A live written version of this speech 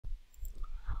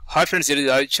Hi friends, it is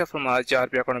Aditya from Aditya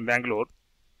RPA in Bangalore.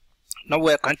 Now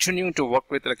we are continuing to work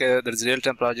with there's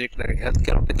real-time project like a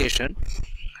healthcare application.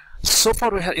 So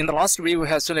far we have in the last video we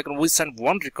have seen we send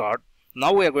one record.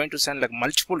 Now we are going to send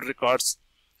multiple records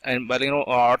and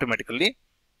automatically,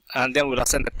 and then we'll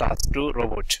assign the task to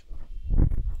robot.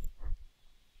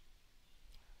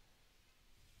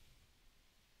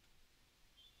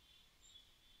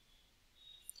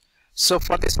 So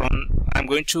for this one, I'm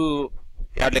going to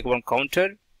add one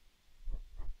counter,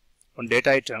 one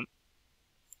data item.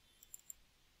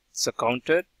 So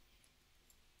counter,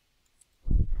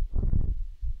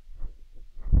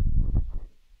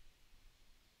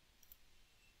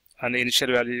 and the initial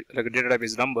value data type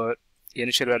is number,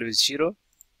 initial value is 0.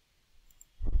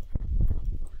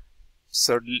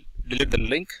 So delete the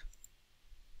link,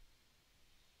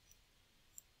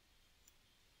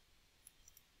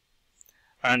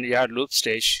 and add loop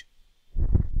stage.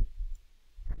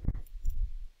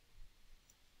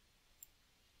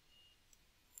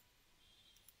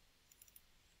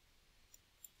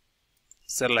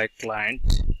 Select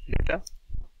client data,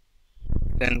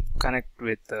 then connect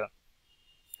with the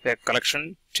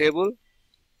collection table,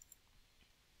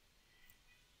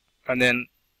 and then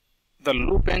the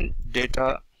loop and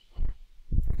data,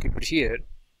 keep it here.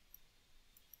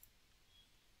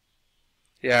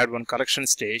 You add one collection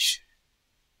stage,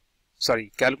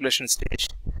 calculation stage,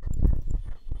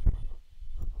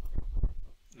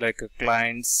 like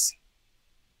clients.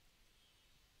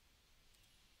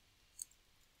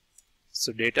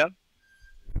 So data,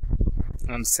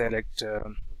 and select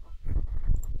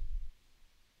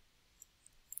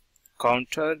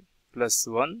counter plus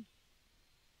 1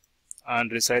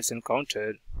 and resides in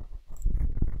counter,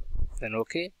 then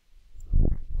OK.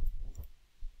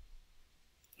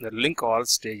 The link all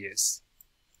stages.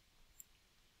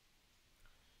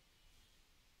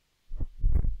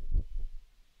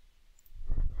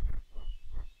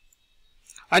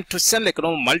 And to send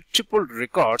multiple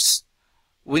records,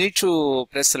 we need to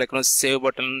press save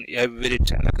button every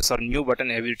time, new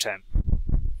button every time.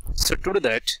 So to do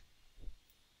that,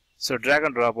 so drag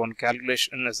and drop on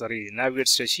calculation, navigate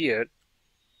stage here.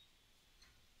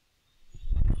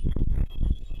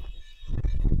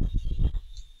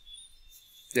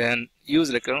 Then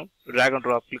use drag and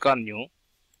drop, click on new,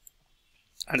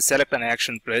 and select an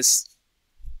action press.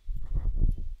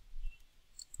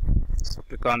 So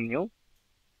click on new,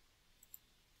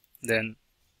 then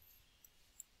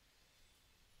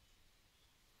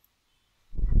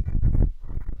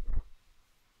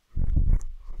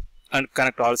and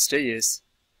connect all stages.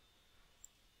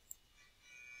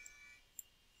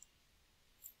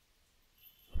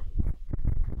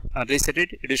 And reset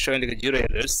it, it is showing 0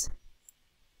 errors.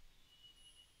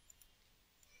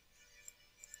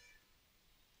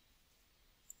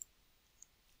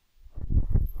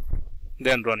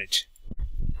 Then run it.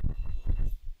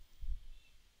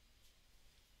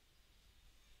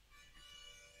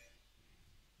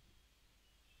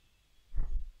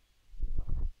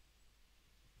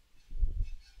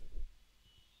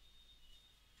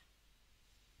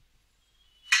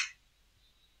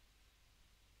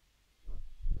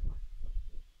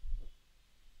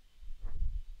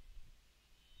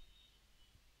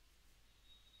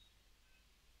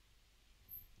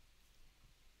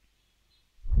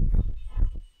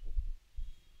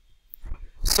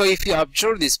 So if you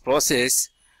observe this process,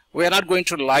 we are not going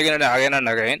to log in again and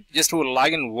again. Just we will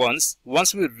log in once.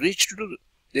 Once we reach to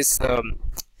this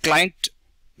client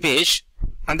page,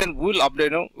 and then we will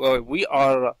update.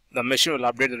 The machine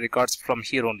will update the records from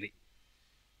here only.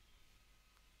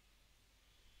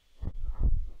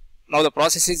 Now the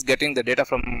process is getting the data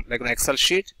from an Excel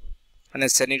sheet and then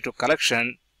sending it to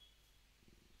collection.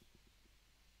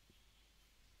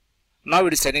 Now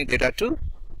it is sending data to.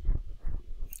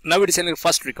 Now it is sending the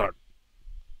first record.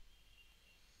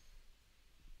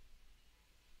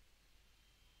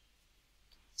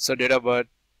 So date of birth,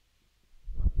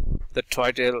 the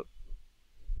title,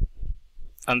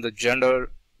 and the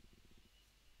gender.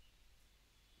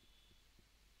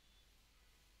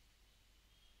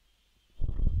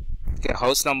 Okay,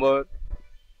 house number,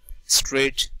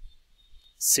 street,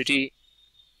 city,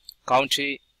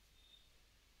 county,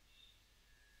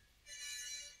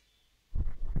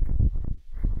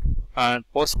 and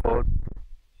postcode,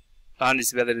 and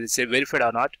is whether it is verified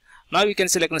or not. Now we can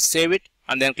select save it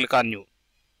and then click on new.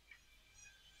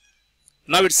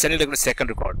 Now it's sending the second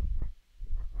record.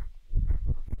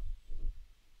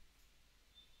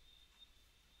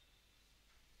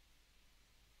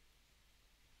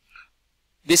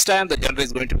 This time the gender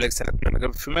is going to be selected like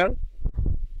a female.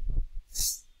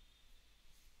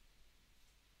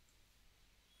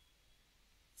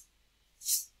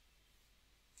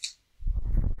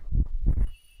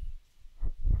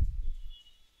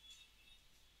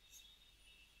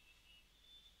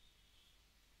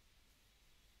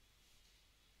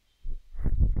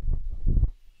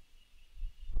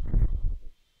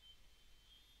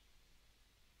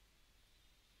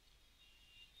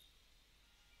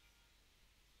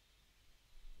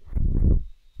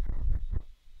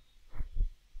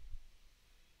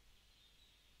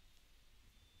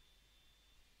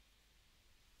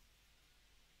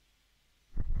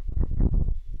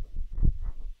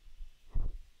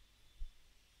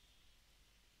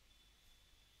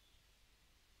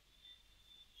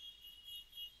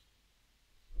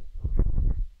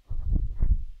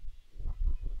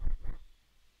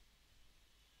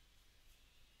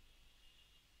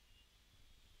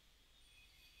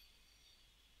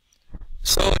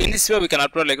 in this way we can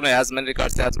upload like as many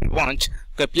records as we want.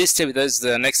 Okay, please stay with us.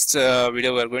 The next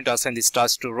video we are going to assign this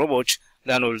task to robots.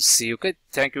 Then we'll see you. Okay,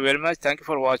 thank you very much. Thank you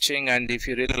for watching, and if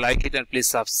you really like it, then please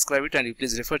subscribe it, and you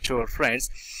please refer to your friends,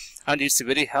 and it's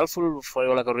very helpful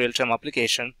for like a real-time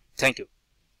application. Thank you.